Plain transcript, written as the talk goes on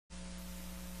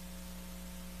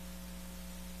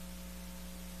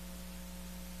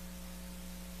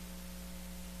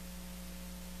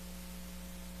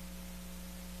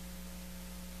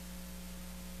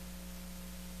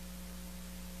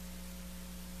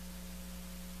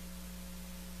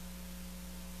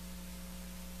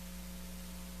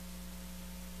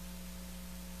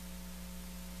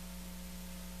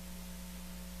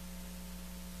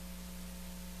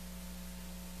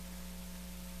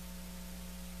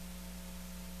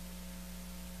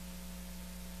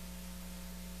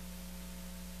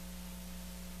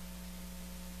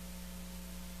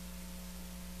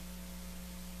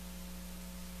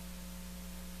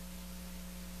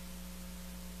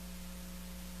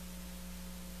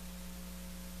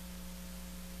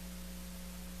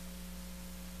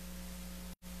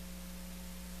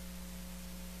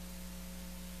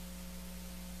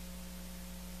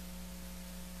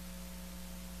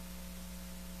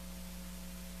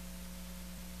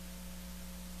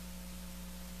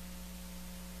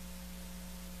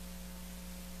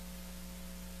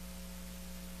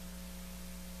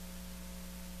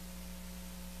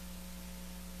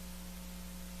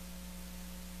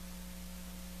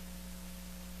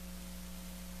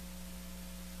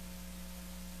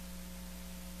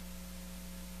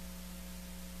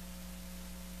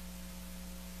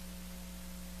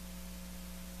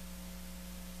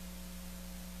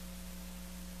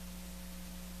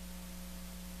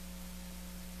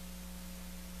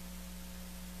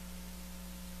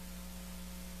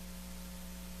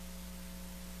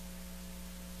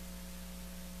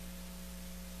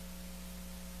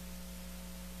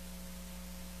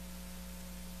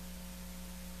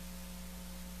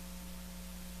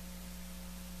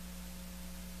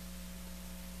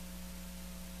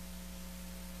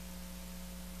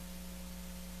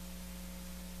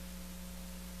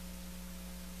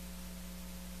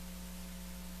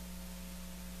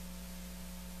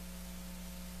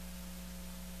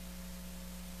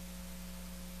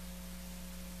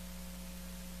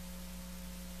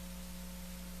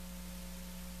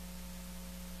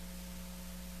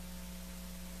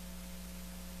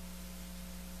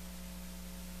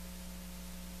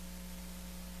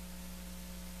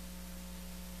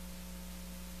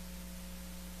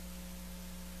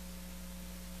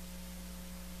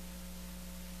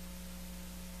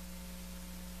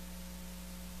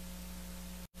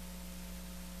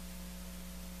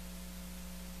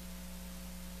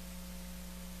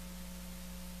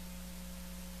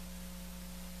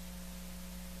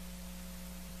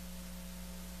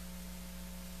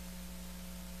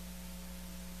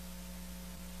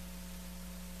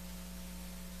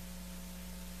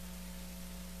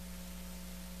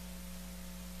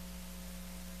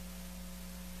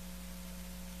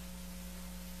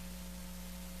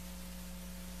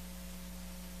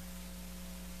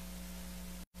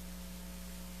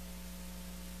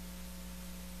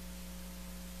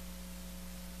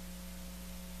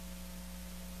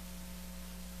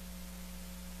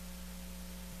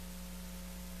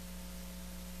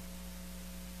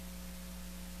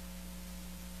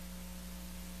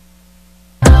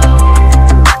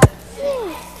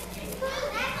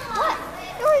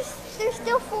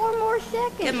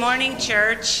Good morning,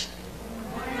 church.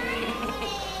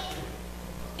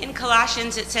 In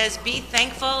Colossians, it says, "Be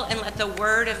thankful and let the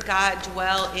word of God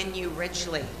dwell in you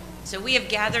richly." So we have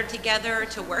gathered together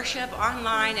to worship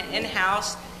online and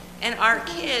in-house, and our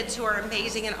kids, who are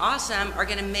amazing and awesome, are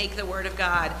going to make the word of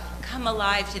God come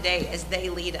alive today as they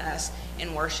lead us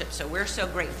in worship. So we're so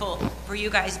grateful for you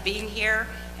guys being here,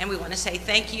 and we want to say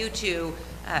thank you to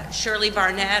Shirley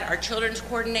Barnett, our children's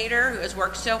coordinator, who has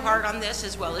worked so hard on this,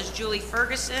 as well as Julie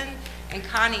Ferguson and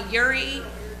Connie Uri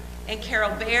and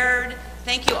Carol Baird.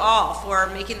 Thank you all for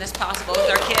making this possible with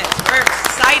our kids. We're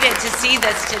excited to see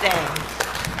this today.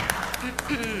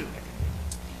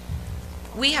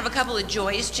 We have a couple of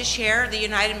joys to share. The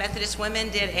United Methodist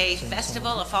Women did a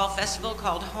festival, a fall festival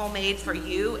called Homemade for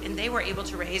You, and they were able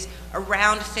to raise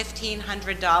around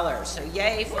 $1,500. So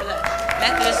yay for the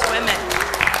Methodist women.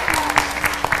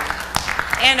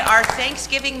 And our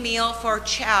Thanksgiving meal for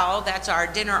Chow, that's our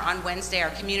dinner on Wednesday,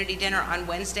 our community dinner on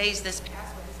Wednesdays this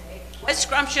past Wednesday, was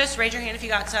scrumptious. Raise your hand if you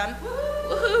got some.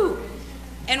 Woohoo!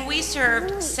 And we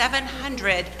served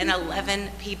 711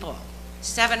 people.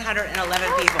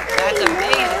 711 people. That's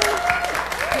amazing.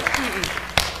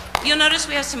 You'll notice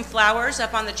we have some flowers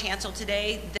up on the chancel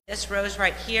today. This rose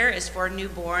right here is for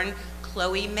newborn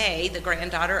Chloe May, the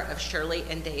granddaughter of Shirley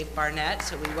and Dave Barnett.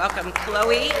 So we welcome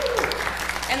Chloe.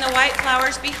 And the white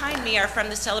flowers behind me are from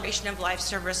the Celebration of Life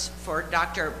service for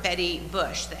Dr. Betty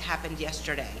Bush that happened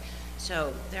yesterday.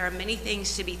 So there are many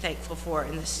things to be thankful for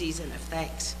in this season of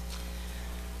thanks.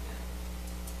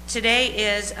 Today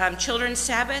is Children's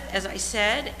Sabbath, as I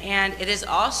said, and it is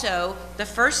also the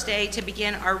first day to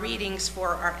begin our readings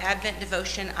for our Advent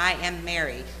devotion, I Am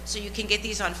Mary. So you can get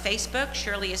these on Facebook.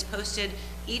 Shirley has posted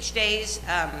each day's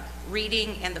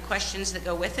reading and the questions that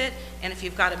go with it. And if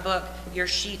you've got a book, your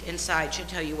sheet inside should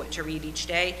tell you what to read each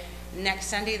day. Next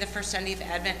Sunday, the first Sunday of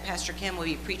Advent, Pastor Kim will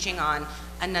be preaching on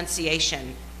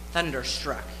Annunciation,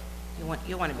 Thunderstruck.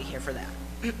 You'll want to be here for that.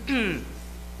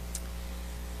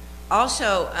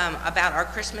 Also, about our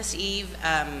Christmas Eve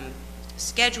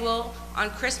schedule. On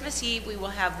Christmas Eve, we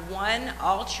will have one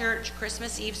all-church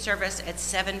Christmas Eve service at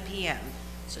 7 p.m.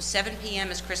 So 7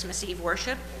 p.m. is Christmas Eve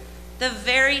worship. The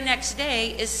very next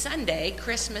day is Sunday,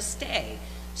 Christmas Day.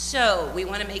 So we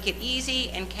want to make it easy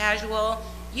and casual.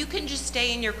 You can just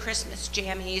stay in your Christmas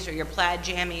jammies or your plaid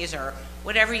jammies or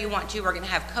whatever you want to. We're going to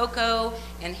have cocoa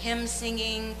and hymn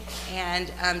singing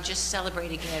and just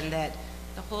celebrate again that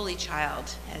the Holy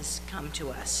Child has come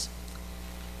to us.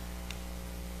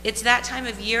 It's that time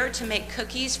of year to make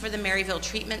cookies for the Maryville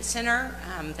Treatment Center.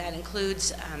 That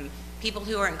includes people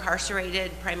who are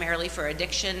incarcerated primarily for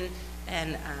addiction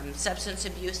and substance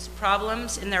abuse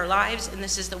problems in their lives. And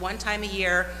this is the one time a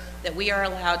year that we are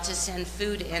allowed to send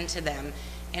food into them.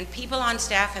 And people on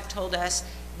staff have told us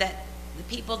that the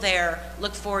people there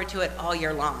look forward to it all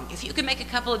year long. If you can make a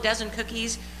couple of dozen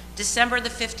cookies, December the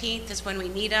 15th is when we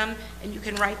need them, and you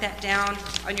can write that down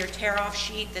on your tear-off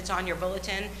sheet that's on your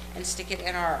bulletin and stick it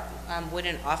in our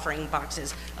wooden offering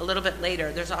boxes. A little bit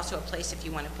later, there's also a place if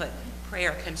you want to put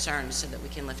prayer concerns so that we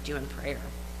can lift you in prayer.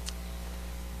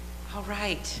 All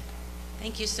right.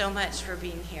 Thank you so much for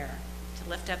being here to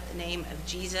lift up the name of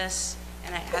Jesus,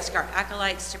 and I ask our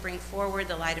acolytes to bring forward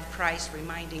the light of Christ,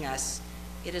 reminding us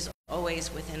it is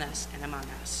always within us and among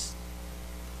us.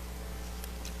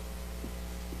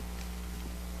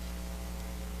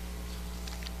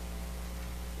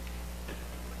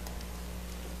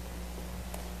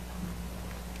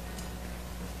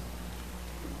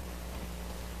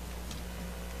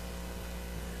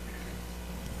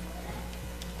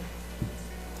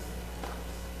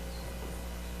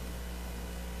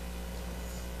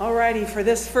 Alrighty, for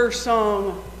this first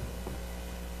song,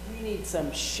 we need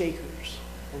some shakers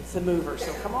and some movers.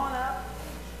 So come on up.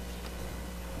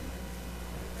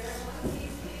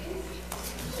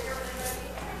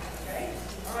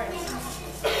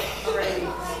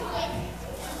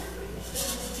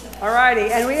 Alrighty,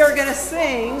 and we are going to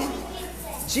sing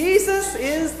Jesus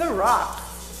is the Rock.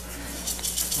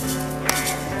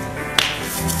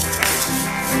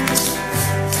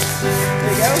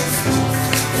 There you go.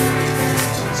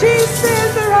 Jesus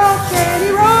is the rock and he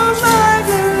rolled my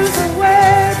blues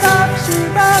away. Bop, she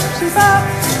bop.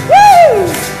 Woo!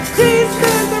 Jesus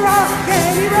is the rock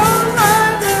and he rolled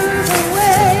my blues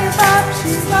away. Bop,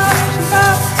 she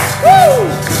bop. Woo!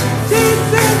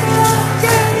 Jesus is the rock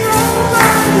and he rolled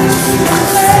my blues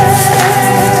away.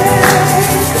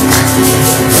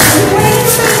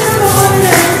 Wake up in the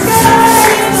morning, sky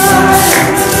is high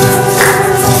and blue.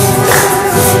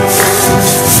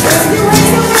 When you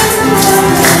wake up in the morning,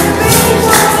 think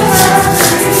what I do.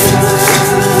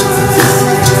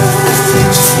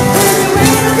 When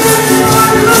you wake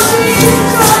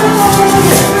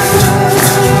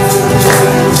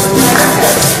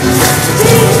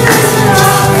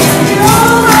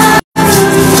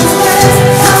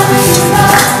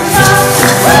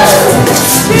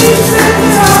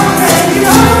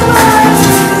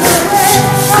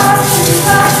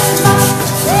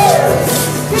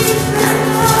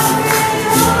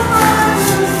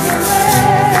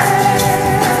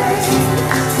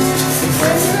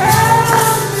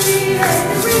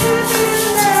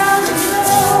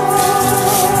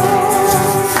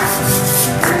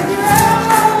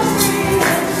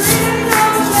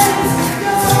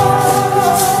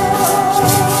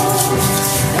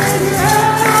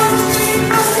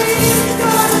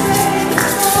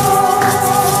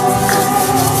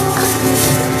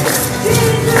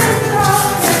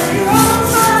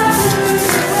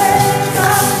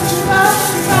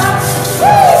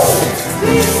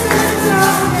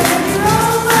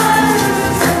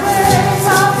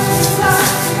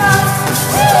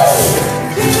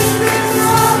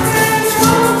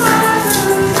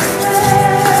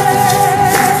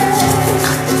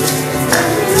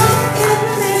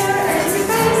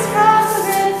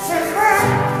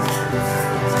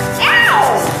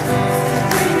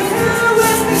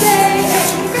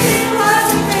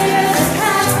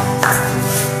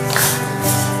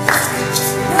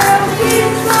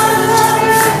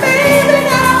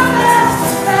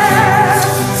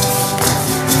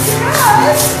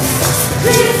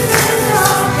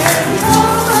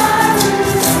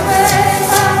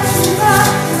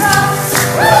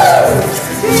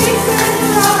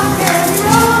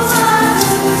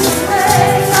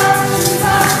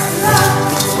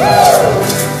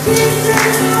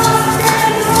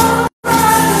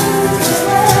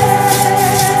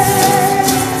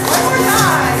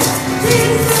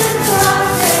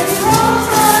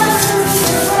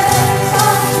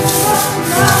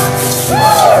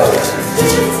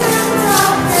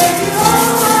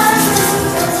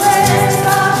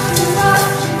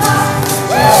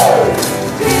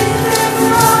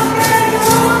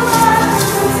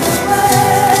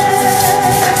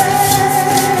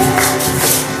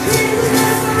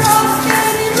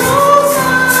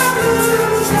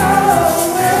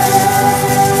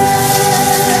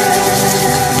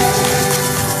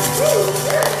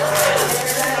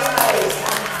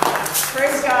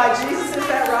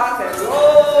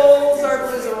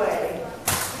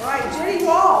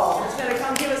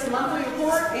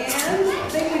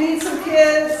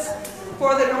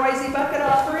for the noisy bucket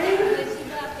offering.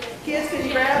 Kids, can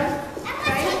you grab?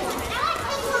 Okay.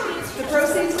 The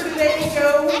proceeds for today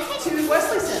go to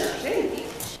Wesley Center. Jane.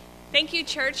 Thank you,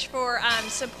 church, for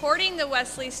supporting the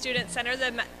Wesley Student Center,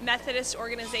 the Methodist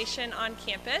organization on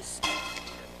campus.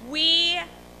 Wendy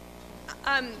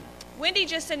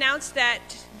just announced that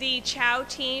the Chow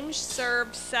team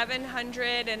served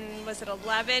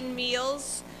 711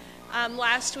 meals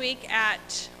last week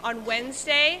on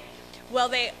Wednesday. Well,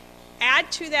 they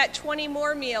add to that 20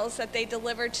 more meals that they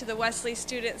delivered to the Wesley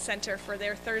Student Center for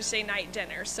their Thursday night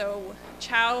dinner. So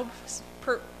Chow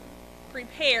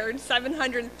prepared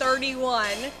 731.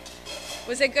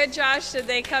 Was it good, Josh? Did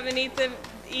they come and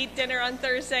eat dinner on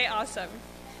Thursday? Awesome.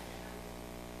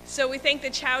 So we thank the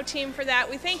Chow team for that.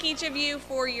 We thank each of you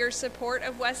for your support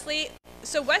of Wesley.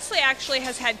 So Wesley actually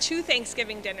has had 2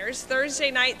 Thanksgiving dinners.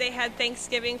 Thursday night they had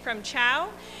Thanksgiving from Chow,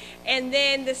 and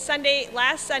then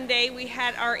last Sunday we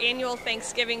had our annual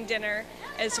Thanksgiving dinner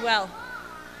as well.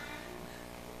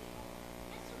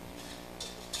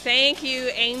 Thank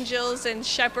you, angels and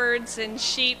shepherds and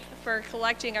sheep, for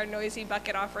collecting our noisy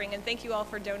bucket offering, and thank you all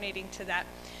for donating to that.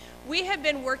 We have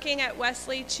been working at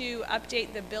Wesley to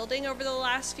update the building over the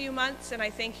last few months, and I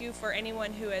thank you for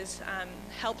anyone who has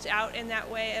helped out in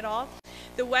that way at all.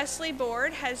 The Wesley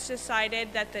board has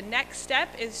decided that the next step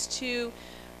is to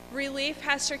relieve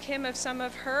Pastor Kim of some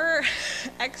of her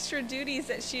extra duties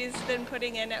that she's been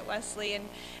putting in at Wesley,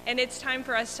 and it's time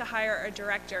for us to hire a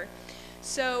director.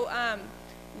 So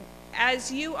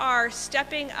as you are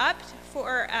stepping up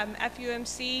for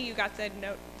FUMC, you got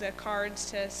the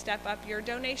cards to step up your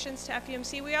donations to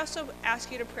FUMC. We also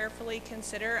ask you to prayerfully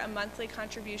consider a monthly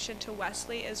contribution to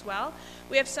Wesley as well.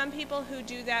 We have some people who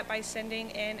do that by sending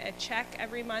in a check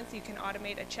every month. You can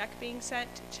automate a check being sent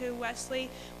to Wesley.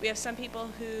 We have some people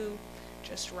who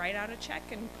just write out a check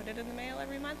and put it in the mail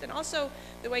every month. And also,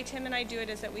 the way Tim and I do it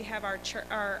is that we have our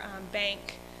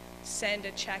bank send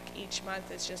a check each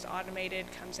month. It's just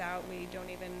automated, comes out. We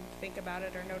don't even think about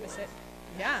it or notice it.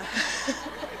 Yeah.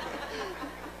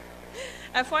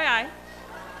 FYI.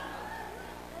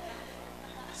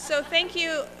 So thank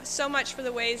you so much for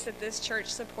the ways that this church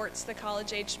supports the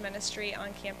college-age ministry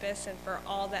on campus, and for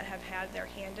all that have had their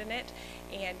hand in it.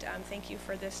 And thank you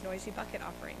for this noisy bucket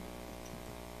offering.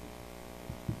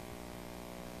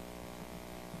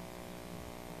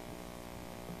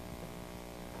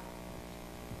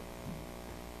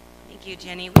 Thank you,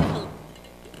 Jenny. We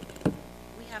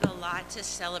have a lot to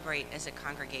celebrate as a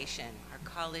congregation. Our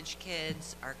college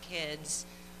kids,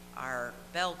 our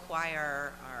bell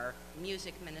choir, our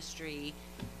music ministry,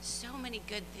 so many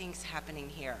good things happening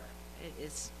here.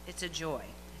 It's a joy.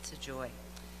 It's a joy.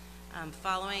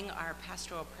 Following our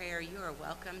pastoral prayer, you are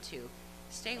welcome to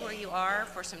stay where you are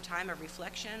for some time of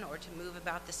reflection, or to move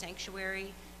about the sanctuary.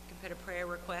 You can put a prayer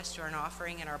request or an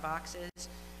offering in our boxes.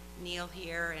 Kneel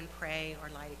here and pray, or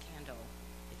light a candle.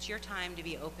 It's your time to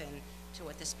be open to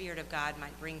what the Spirit of God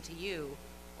might bring to you,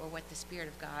 or what the Spirit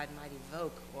of God might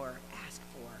evoke or ask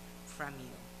for from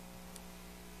you.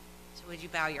 So would you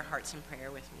bow your hearts in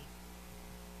prayer with me?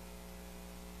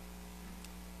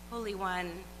 Holy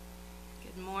One,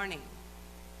 good morning.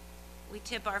 We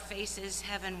tip our faces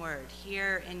heavenward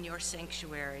here in your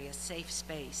sanctuary, a safe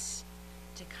space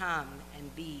to come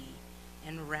and be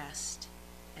and rest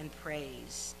and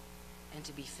praise and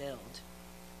to be filled.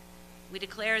 We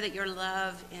declare that your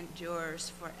love endures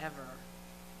forever,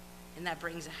 and that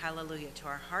brings a hallelujah to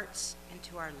our hearts and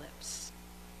to our lips.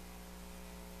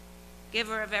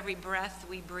 Giver of every breath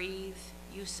we breathe,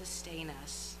 you sustain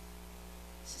us,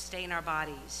 sustain our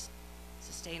bodies,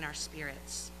 sustain our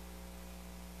spirits.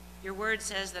 Your word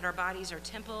says that our bodies are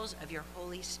temples of your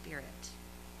Holy Spirit,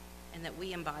 and that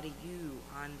we embody you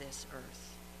on this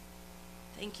earth.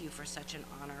 Thank you for such an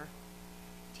honor.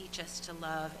 Teach us to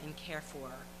love and care for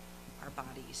our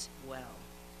bodies well.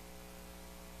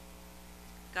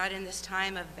 God, in this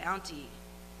time of bounty,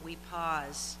 we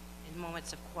pause in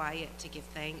moments of quiet to give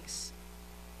thanks.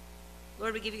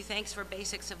 Lord, we give you thanks for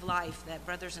basics of life that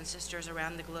brothers and sisters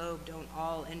around the globe don't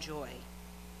all enjoy.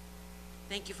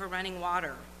 Thank you for running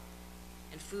water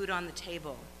and food on the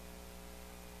table,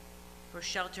 for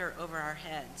shelter over our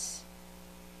heads,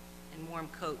 and warm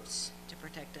coats to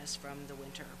protect us from the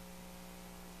winter.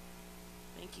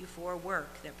 Thank you for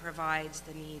work that provides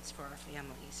the needs for our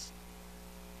families.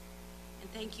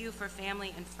 And thank you for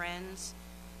family and friends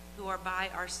who are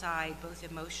by our side, both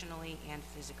emotionally and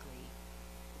physically.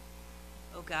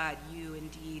 Oh God, you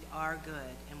indeed are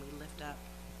good, and we lift up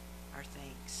our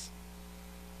thanks.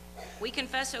 We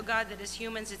confess, oh God, that as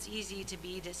humans it's easy to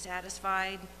be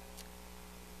dissatisfied,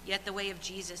 yet the way of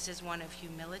Jesus is one of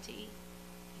humility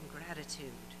and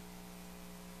gratitude.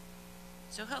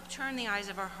 So help turn the eyes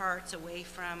of our hearts away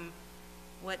from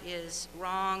what is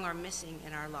wrong or missing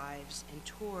in our lives and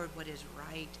toward what is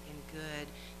right and good,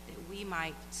 that we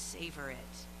might savor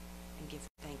it and give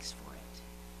thanks for it.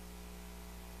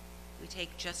 We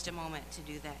take just a moment to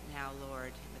do that now, Lord,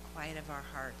 in the quiet of our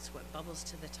hearts. What bubbles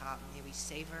to the top, may we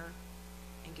savor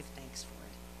and give thanks for it.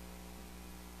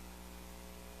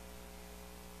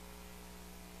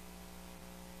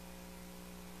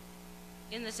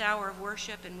 In this hour of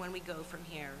worship and when we go from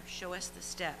here, show us the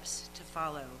steps to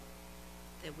follow,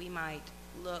 that we might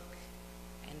look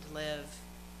and live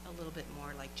a little bit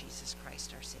more like Jesus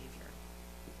Christ, our Savior.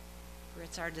 For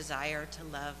it's our desire to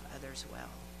love others well.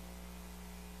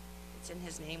 It's in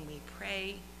his name we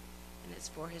pray, and it's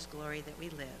for his glory that we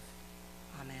live.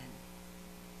 Amen.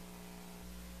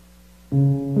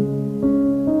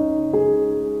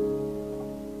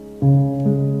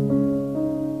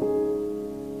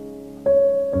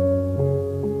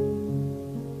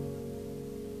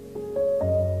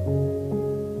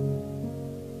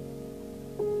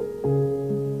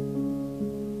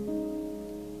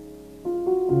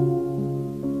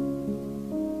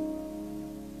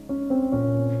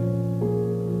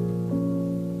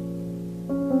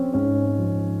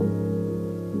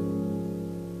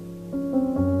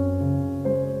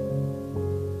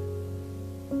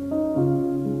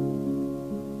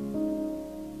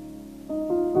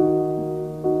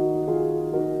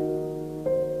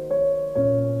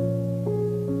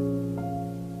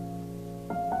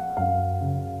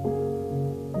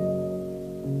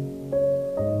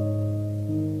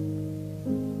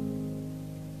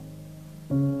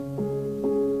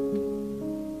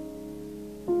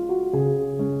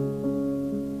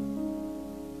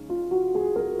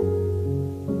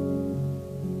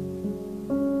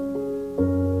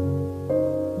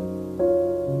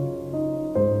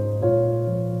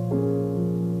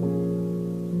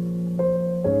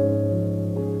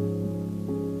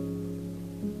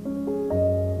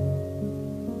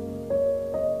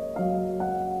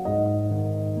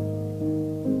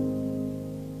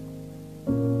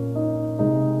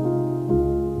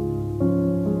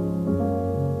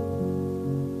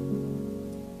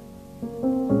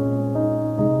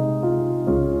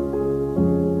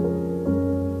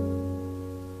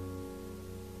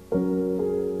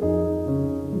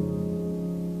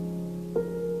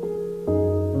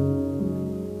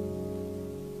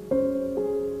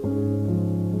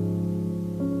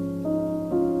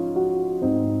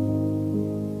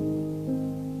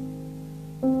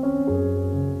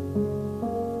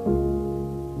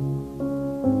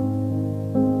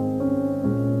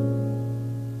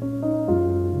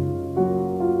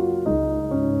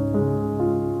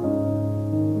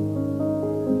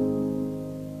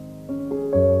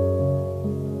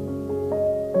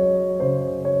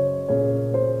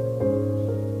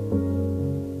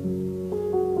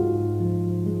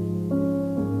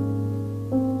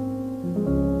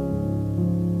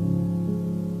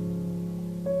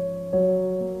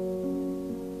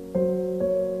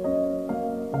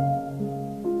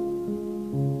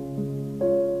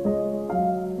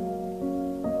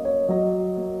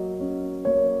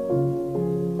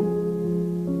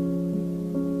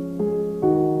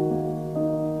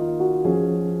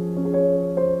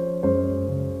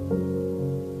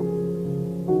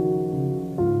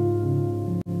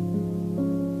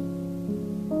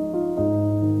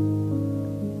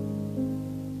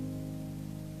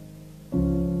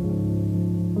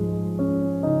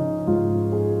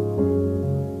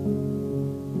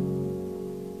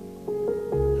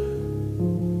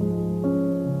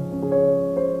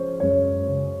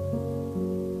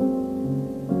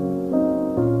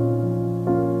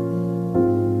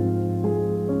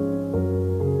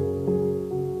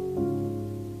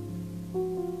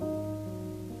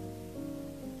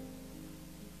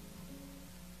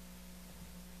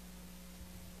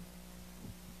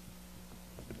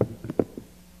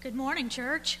 Good morning,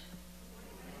 church.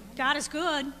 God is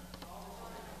good,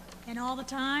 and all the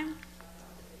time.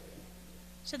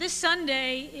 So this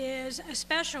Sunday is a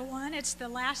special one. It's the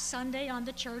last Sunday on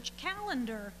the church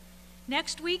calendar.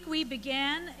 Next week we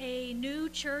begin a new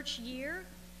church year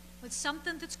with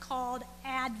something that's called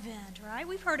Advent, right?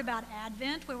 We've heard about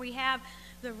Advent, where we have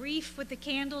the wreath with the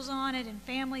candles on it, and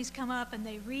families come up and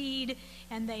they read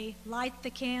and they light the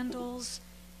candles,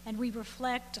 and we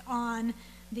reflect on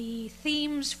the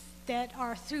themes that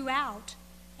are throughout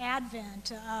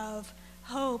Advent of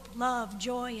hope, love,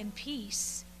 joy, and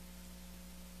peace.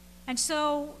 And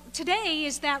so today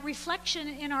is that reflection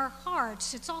in our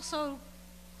hearts. It's also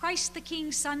Christ the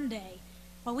King Sunday.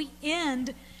 Well, we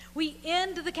end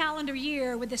the calendar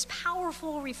year with this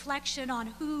powerful reflection on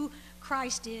who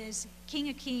Christ is King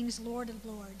of Kings, Lord of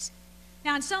Lords.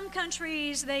 Now, in some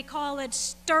countries, they call it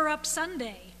Stir Up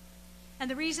Sunday. And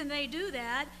the reason they do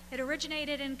that, it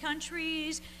originated in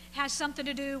countries, has something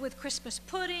to do with Christmas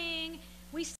pudding.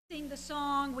 We sing the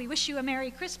song, "We Wish You a Merry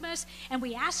Christmas," and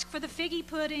we ask for the figgy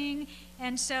pudding.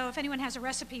 And so if anyone has a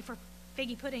recipe for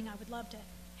figgy pudding, I would love to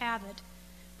have it.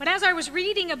 But as I was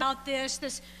reading about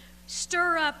this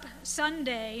Stir Up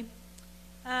Sunday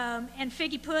and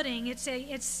figgy pudding,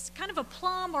 it's kind of a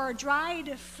plum or a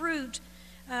dried fruit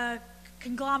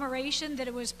conglomeration that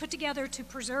it was put together to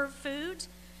preserve foods.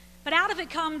 But out of it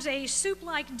comes a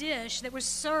soup-like dish that was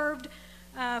served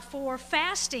for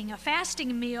fasting, a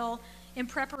fasting meal in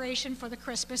preparation for the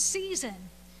Christmas season.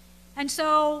 And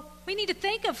so we need to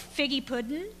think of figgy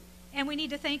pudding, and we need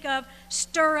to think of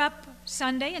Stir Up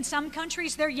Sunday. In some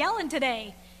countries, they're yelling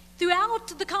today throughout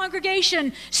the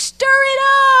congregation, "Stir it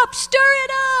up, stir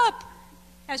it up,"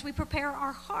 as we prepare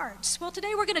our hearts. Well,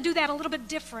 today we're going to do that a little bit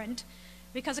different,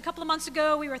 because a couple of months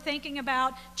ago we were thinking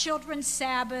about Children's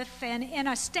Sabbath, and in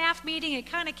a staff meeting it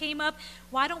kind of came up,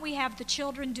 why don't we have the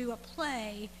children do a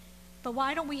play, but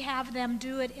why don't we have them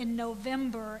do it in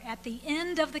November at the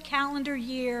end of the calendar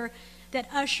year that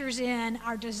ushers in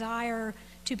our desire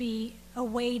to be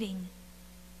awaiting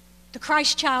the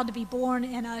Christ child to be born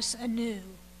in us anew.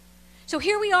 So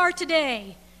here we are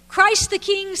today, Christ the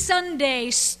King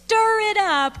Sunday, Stir It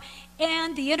Up,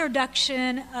 and the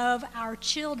introduction of our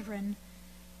children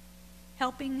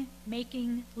helping,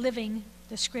 making, living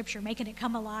the Scripture, making it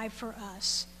come alive for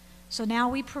us. So now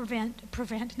we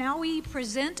now we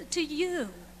present to you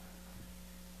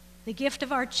the gift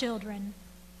of our children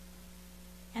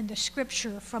and the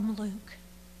Scripture from Luke.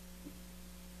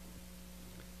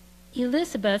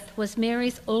 Elizabeth was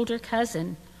Mary's older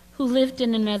cousin who lived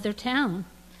in another town.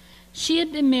 She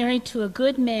had been married to a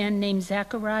good man named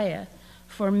Zechariah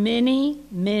for many,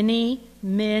 many,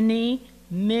 many,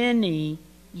 many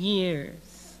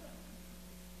years.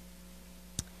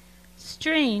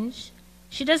 Strange,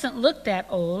 she doesn't look that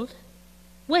old.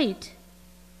 Wait,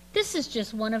 this is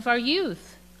just one of our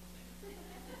youth.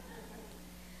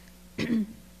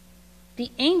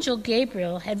 The angel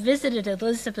Gabriel had visited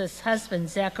Elizabeth's husband,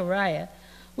 Zechariah,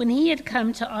 when he had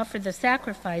come to offer the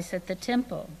sacrifice at the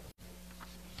temple.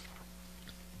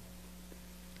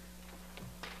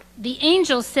 The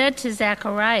angel said to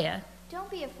Zechariah, "Don't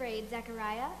be afraid,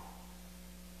 Zechariah."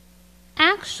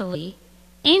 Actually,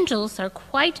 angels are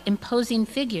quite imposing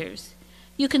figures.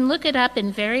 You can look it up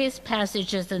in various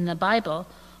passages in the Bible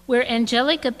where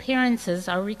angelic appearances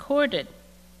are recorded.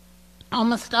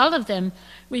 Almost all of them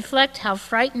reflect how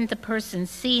frightened the person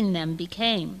seeing them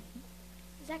became.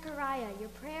 Zechariah, your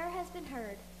prayer has been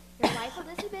heard. Your wife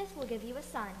Elizabeth will give you a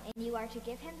son, and you are to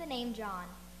give him the name John.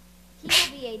 He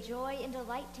will be a joy and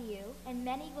delight to you, and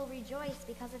many will rejoice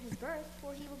because of his birth,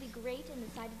 for he will be great in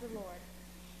the sight of the Lord.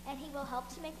 And he will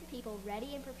help to make the people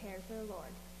ready and prepared for the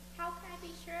Lord. How can I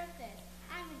be sure of this?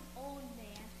 I'm an old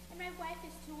man, and my wife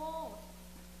is too old.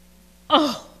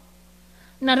 Oh,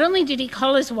 not only did he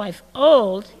call his wife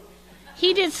old,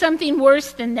 he did something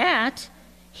worse than that.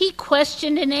 He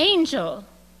questioned an angel.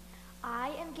 I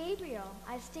am Gabriel.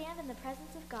 I stand in the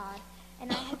presence of God,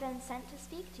 and I have been sent to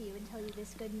speak to you and tell you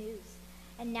this good news.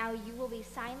 And now you will be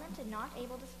silent and not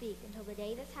able to speak until the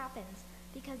day this happens,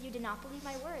 because you did not believe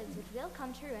my words, which will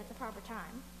come true at the proper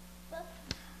time. But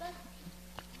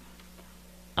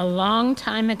A long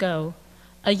time ago,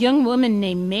 a young woman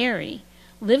named Mary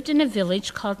lived in a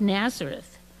village called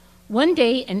Nazareth. One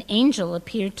day, an angel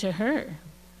appeared to her.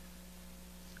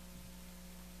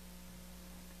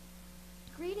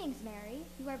 Greetings, Mary.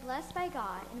 You are blessed by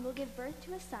God and will give birth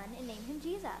to a son and name him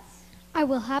Jesus. I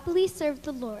will happily serve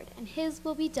the Lord, and his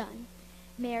will be done.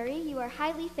 Mary, you are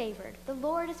highly favored. The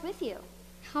Lord is with you.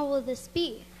 How will this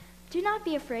be? Do not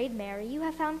be afraid, Mary. You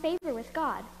have found favor with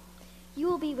God. You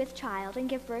will be with child and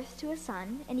give birth to a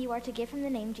son, and you are to give him the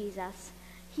name Jesus.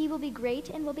 He will be great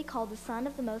and will be called the Son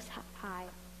of the Most High.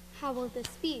 How will this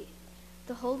be?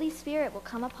 The Holy Spirit will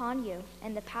come upon you,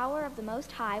 and the power of the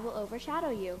Most High will overshadow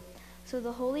you. So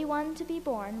the Holy One to be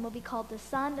born will be called the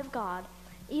Son of God.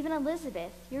 Even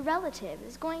Elizabeth, your relative,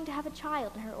 is going to have a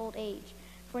child in her old age,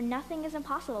 for nothing is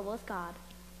impossible with God.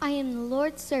 I am the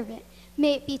Lord's servant.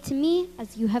 May it be to me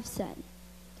as you have said.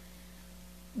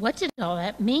 What did all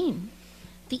that mean?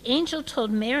 The angel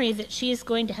told Mary that she is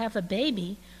going to have a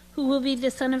baby who will be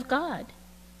the Son of God.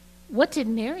 What did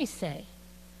Mary say?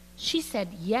 She said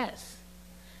yes.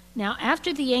 Now,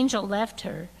 after the angel left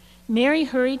her, Mary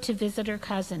hurried to visit her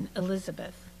cousin,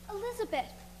 Elizabeth.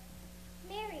 Elizabeth!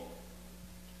 Mary!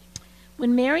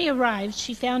 When Mary arrived,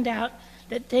 she found out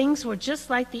that things were just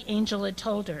like the angel had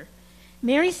told her.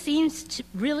 Mary seems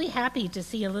really happy to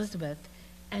see Elizabeth,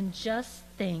 and just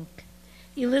think,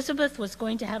 Elizabeth was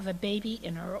going to have a baby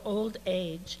in her old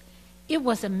age. It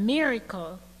was a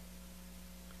miracle.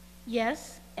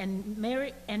 Yes, and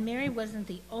Mary wasn't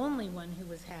the only one who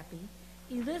was happy.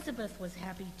 Elizabeth was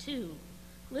happy too.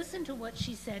 Listen to what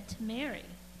she said to Mary.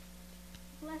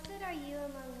 Blessed are you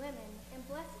among women, and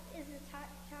blessed is the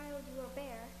child you will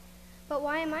bear. But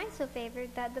why am I so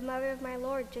favored that the mother of my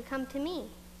Lord should come to me?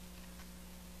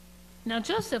 Now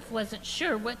Joseph wasn't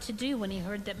sure what to do when he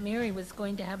heard that Mary was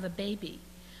going to have a baby.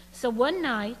 So one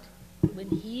night, when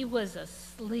he was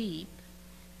asleep,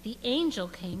 the angel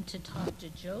came to talk to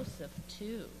Joseph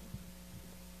too.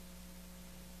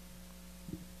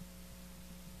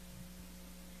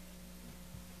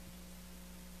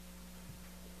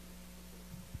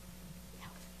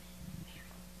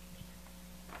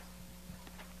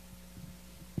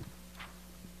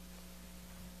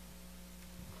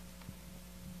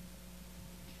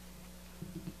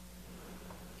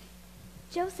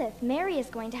 Joseph, Mary is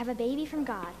going to have a baby from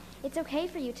God. It's okay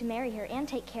for you to marry her and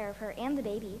take care of her and the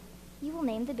baby. You will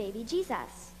name the baby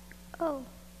Jesus. Oh,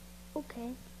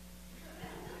 okay.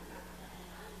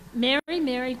 Mary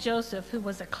married Joseph, who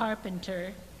was a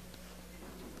carpenter.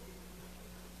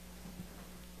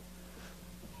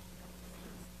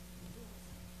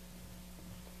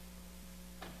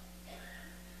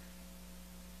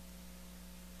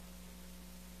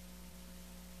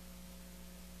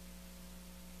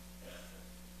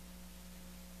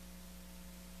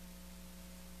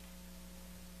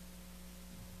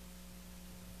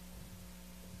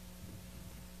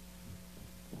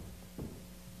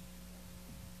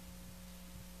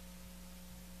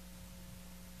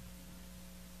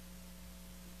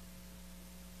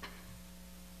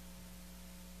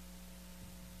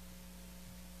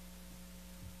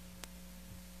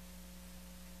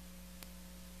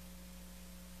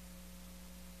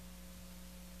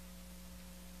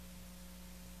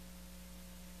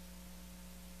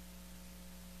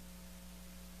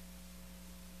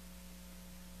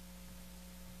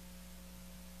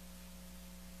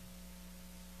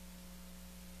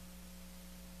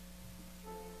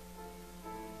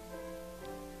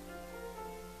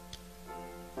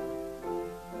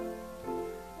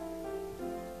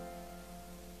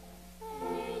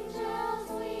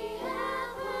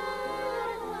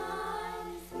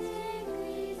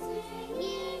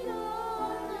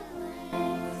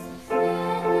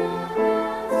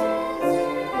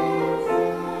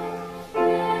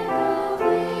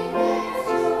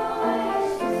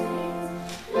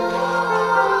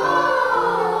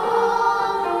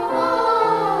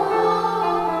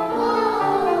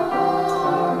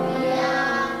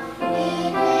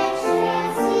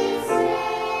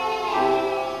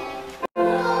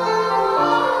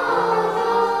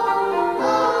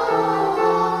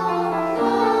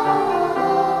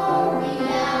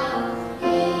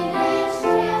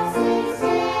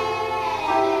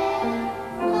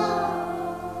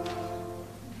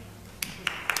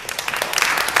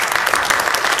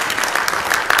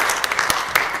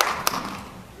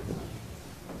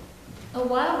 A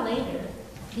while later,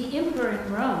 the emperor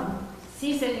in Rome,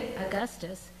 Caesar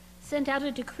Augustus, sent out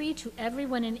a decree to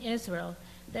everyone in Israel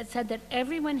that said that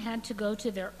everyone had to go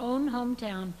to their own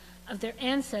hometown of their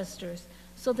ancestors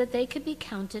so that they could be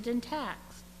counted and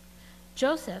taxed.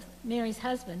 Joseph, Mary's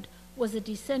husband, was a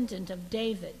descendant of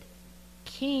David,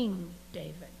 King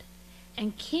David.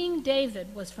 And King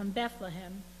David was from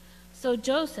Bethlehem, so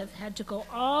Joseph had to go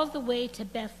all the way to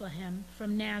Bethlehem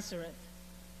from Nazareth.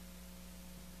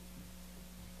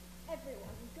 Everyone,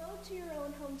 go to your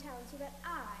own hometown so that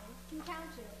I can count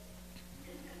you.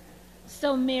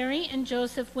 So Mary and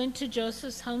Joseph went to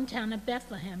Joseph's hometown of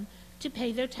Bethlehem to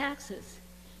pay their taxes.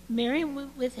 Mary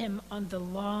went with him on the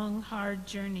long, hard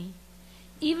journey,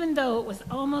 even though it was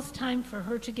almost time for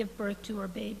her to give birth to her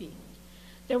baby.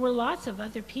 There were lots of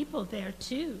other people there,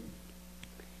 too.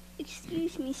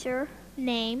 Excuse me, sir.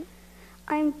 Name?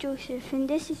 I'm Joseph, and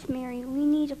this is Mary. We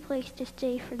need a place to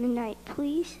stay for the night,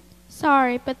 please.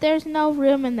 Sorry, but there's no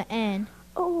room in the inn.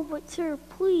 Oh, but sir,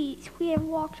 please. We have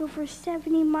walked over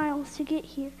 70 miles to get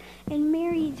here, and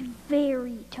Mary's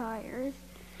very tired.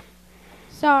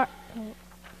 Sorry,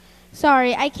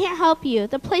 I can't help you.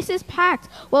 The place is packed.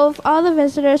 Well, with all the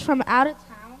visitors from out of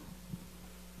town.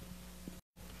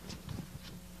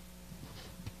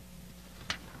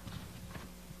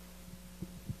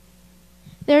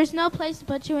 There's no place to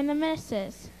put you in the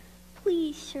missus.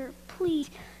 Please, sir, please.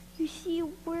 You see,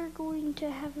 we're going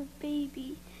to have a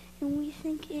baby, and we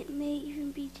think it may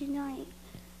even be tonight.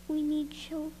 We need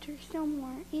shelter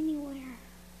somewhere, anywhere.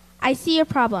 I see your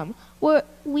problem.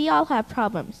 We all have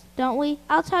problems, don't we?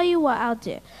 I'll tell you what I'll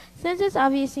do. Since it's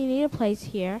obvious you need a place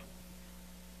here,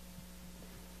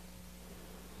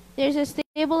 there's a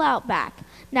stable out back.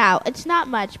 Now, it's not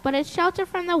much, but it's shelter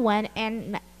from the wind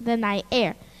and the night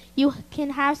air. You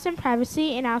can have some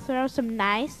privacy, and I'll throw some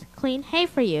nice, clean hay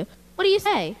for you. What do you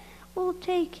say? We'll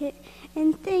take it,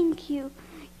 and thank you.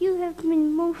 You have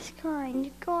been most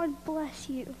kind. God bless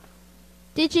you.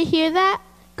 Did you hear that?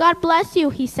 God bless you,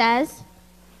 he says.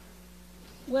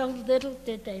 Well, little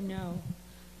did they know.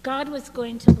 God was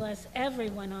going to bless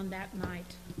everyone on that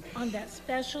night, on that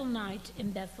special night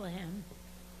in Bethlehem.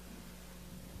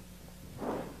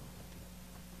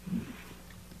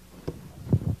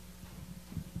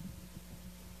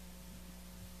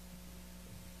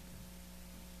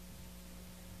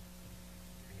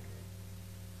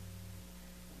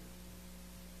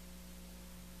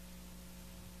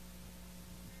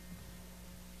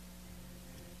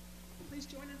 Please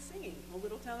join in singing O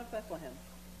Little Town of Bethlehem.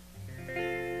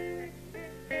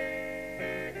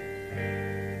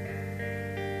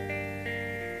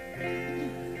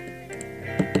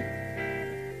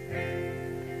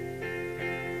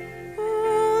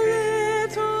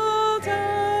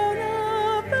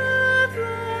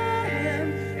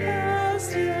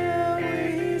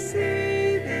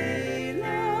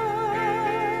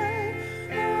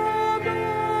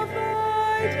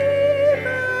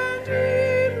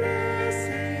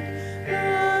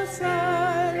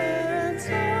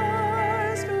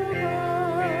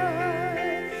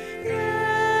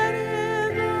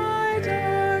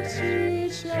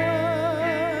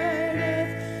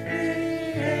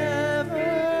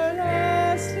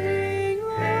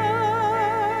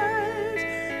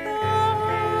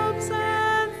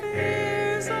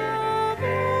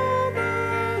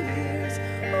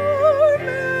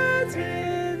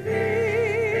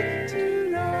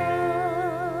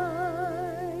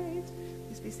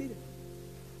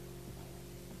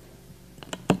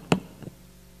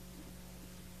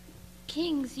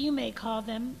 Kings, you may call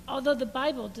them, although the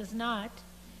Bible does not.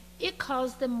 It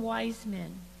calls them wise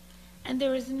men, and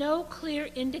there is no clear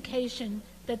indication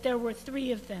that there were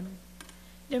 3 of them.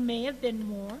 There may have been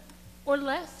more, or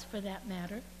less for that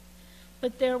matter,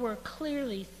 but there were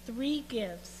clearly 3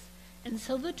 gifts, and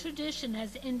so the tradition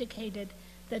has indicated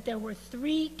that there were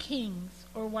 3 kings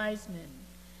or wise men.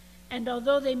 And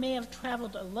although they may have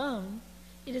traveled alone,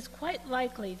 it is quite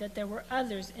likely that there were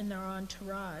others in their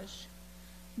entourage.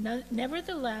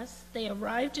 Nevertheless, they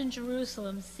arrived in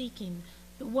Jerusalem seeking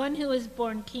the one who is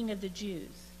born King of the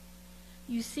Jews.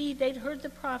 You see, they'd heard the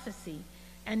prophecy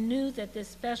and knew that this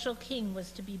special king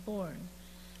was to be born.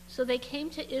 So they came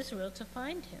to Israel to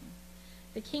find him.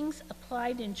 The kings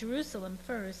applied in Jerusalem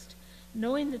first,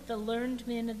 knowing that the learned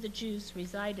men of the Jews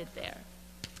resided there.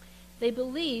 They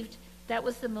believed that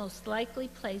was the most likely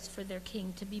place for their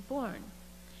king to be born.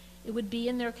 It would be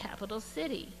in their capital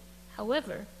city.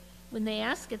 However, when they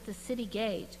asked at the city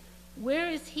gate, "Where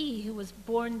is he who was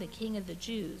born the King of the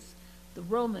Jews?" the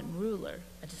Roman ruler,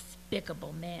 a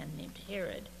despicable man named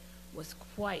Herod, was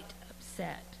quite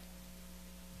upset.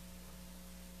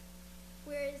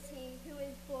 Where is he who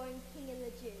is born King of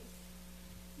the Jews?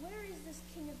 Where is this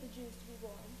King of the Jews to be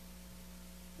born?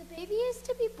 The baby is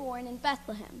to be born in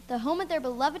Bethlehem, the home of their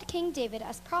beloved King David,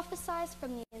 as prophesied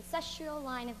from the ancestral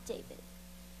line of David.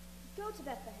 Go to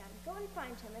Bethlehem, go and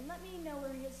find him, and let me know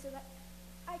where he is so that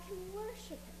I can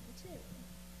worship him too.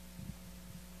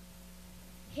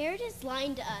 Herod is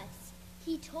lying to us.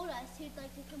 He told us he'd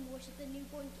like to come worship the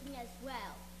newborn king as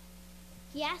well.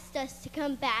 He asked us to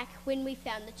come back when we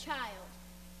found the child.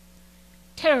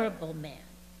 Terrible man.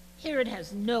 Herod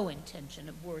has no intention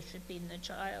of worshiping the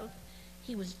child.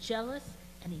 He was jealous,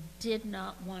 and he did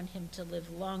not want him to live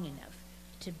long enough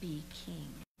to be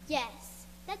king. Yes,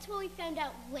 that's what we found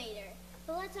out later.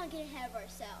 But let's not get ahead of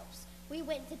ourselves. We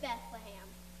went to Bethlehem.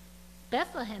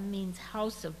 Bethlehem means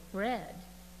house of bread.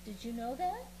 Did you know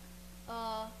that?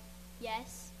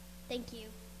 Yes. Thank you.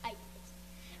 I did.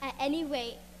 At any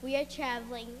rate, we are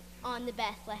traveling on the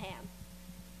Bethlehem.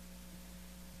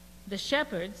 The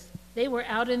shepherds, they were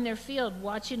out in their field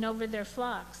watching over their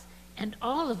flocks, and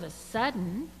all of a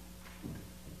sudden,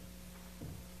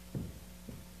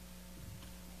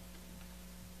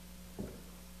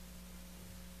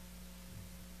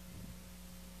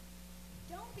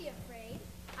 don't be afraid.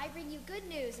 I bring you good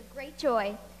news of great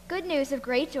joy. Good news of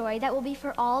great joy that will be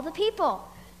for all the people.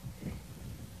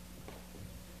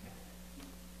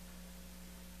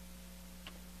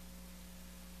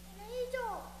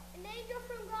 An angel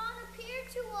from God appeared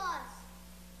to us.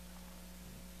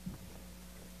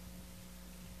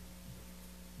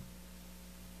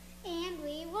 And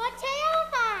we were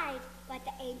terrified. But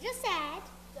the angel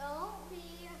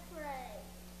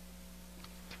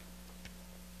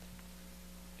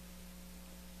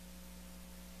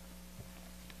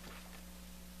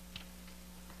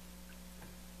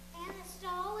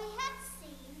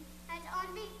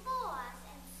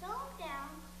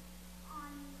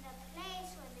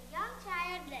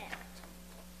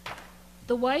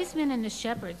The wise men and the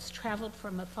shepherds traveled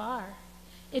from afar.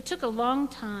 It took a long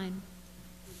time.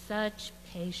 Such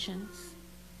patience.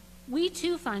 We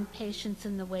too find patience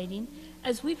in the waiting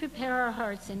as we prepare our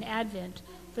hearts in Advent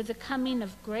for the coming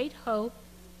of great hope,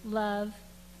 love,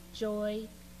 joy,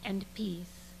 and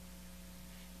peace.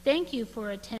 Thank you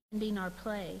for attending our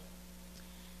play.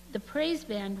 The praise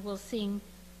band will sing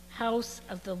House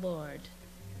of the Lord.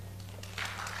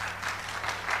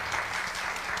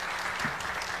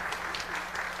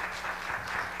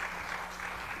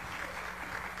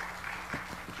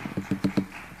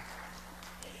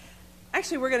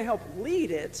 Actually, we're going to help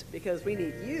lead it because we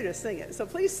need you to sing it. So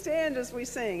please stand as we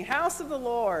sing House of the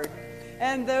Lord.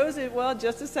 And those, well,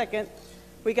 just a second.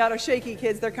 We got our shaky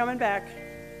kids. They're coming back.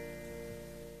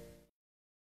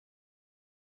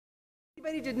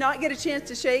 Anybody did not get a chance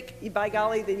to shake? By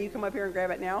golly, then you come up here and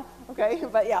grab it now. Okay?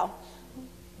 But yeah.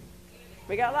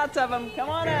 We got lots of them. Come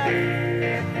on up.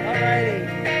 All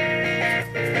righty.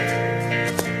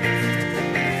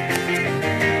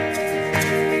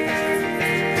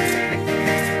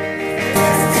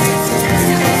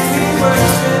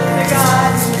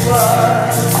 We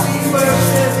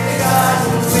worship the God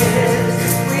who is.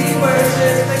 We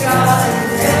worship the God who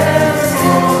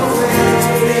evermore will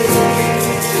be.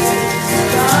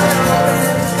 God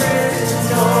opens prison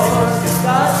doors.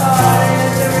 God's heart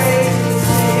is a raging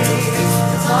sea.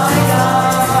 My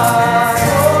God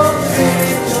holds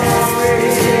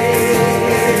victory.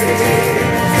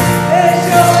 There's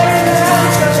joy in the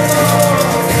house of the Lord.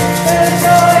 There's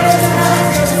joy in the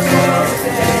house of the Lord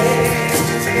today.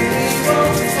 We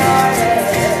won't be quiet.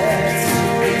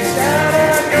 We shout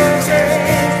out your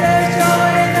praise. There's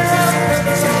joy in the house of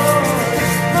the Lord.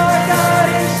 Our God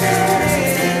is shining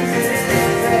in His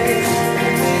face.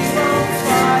 We won't be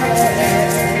quiet.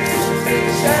 We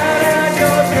shout out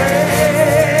your praise.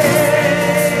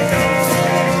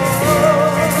 Oh,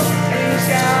 we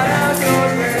shout out your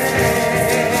praise.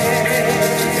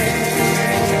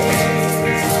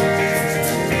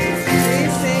 We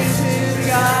sing to the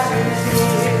God who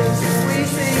heals. We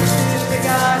sing to the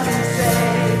God who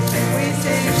saves. We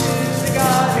sing to the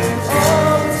God who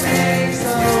always makes a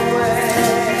way.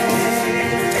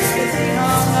 Yes, He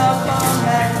hung up on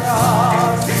that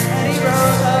cross and He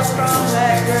rose up from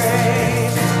that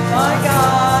grave. My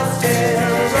God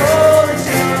still rolling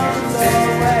stones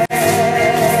away.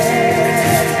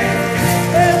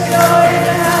 There's joy in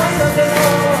the house of the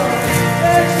Lord.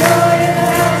 There's joy in the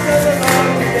house of the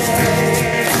Lord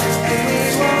today. And we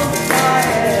won't be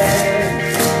quiet.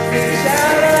 We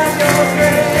shout out your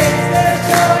praise. There's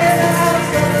joy in the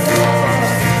house of the Lord.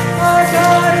 Our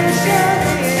God is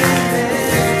shining in His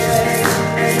face.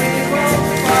 And we won't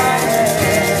be quiet.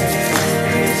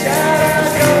 We shout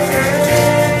out your praise.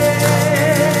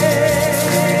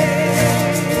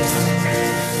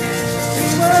 We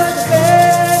were the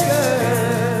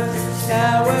beggars,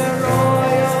 now we're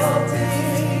royalty.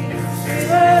 We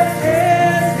were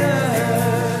prisoners,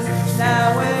 now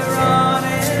we're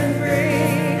running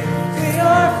free. We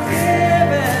are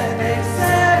forgiven,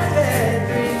 accepted,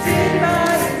 redeemed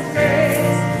by His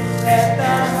grace. Let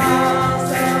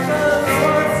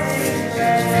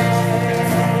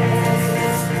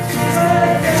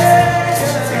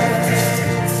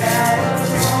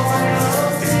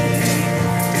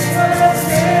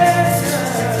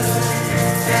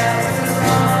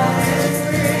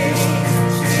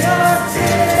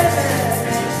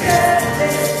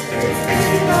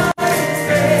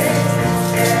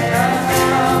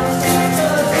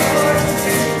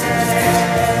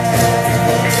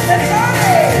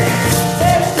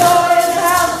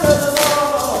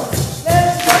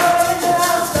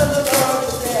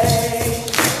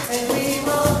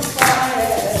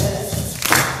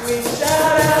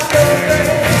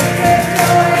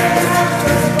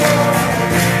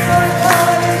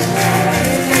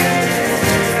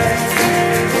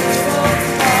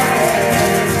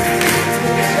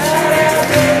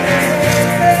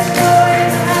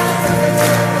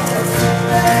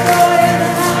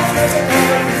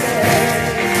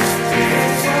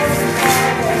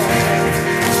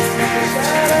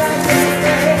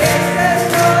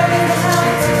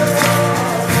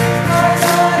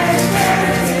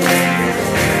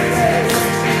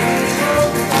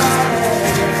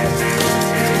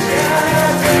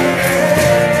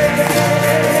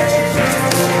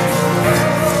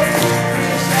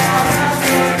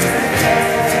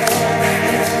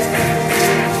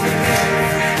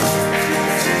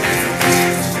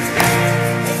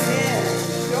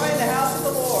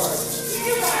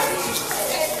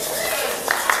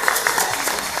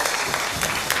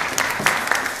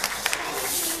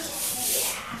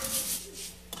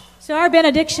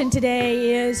benediction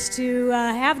today is to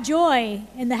have joy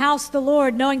in the house of the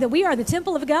Lord, knowing that we are the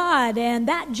temple of God, and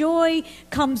that joy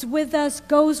comes with us,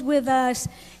 goes with us,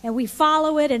 and we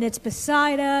follow it, and it's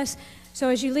beside us. So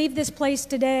as you leave this place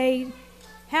today,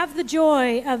 have the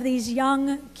joy of these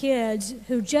young kids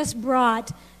who just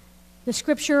brought the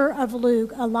scripture of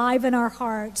Luke alive in our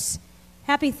hearts.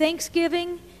 Happy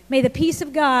Thanksgiving. May the peace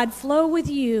of God flow with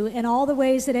you in all the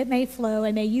ways that it may flow,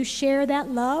 and may you share that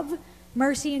love,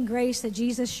 mercy, and grace that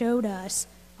Jesus showed us,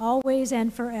 always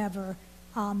and forever.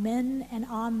 Amen and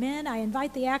amen. I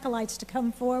invite the acolytes to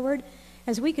come forward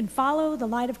as we can follow the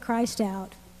light of Christ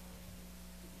out.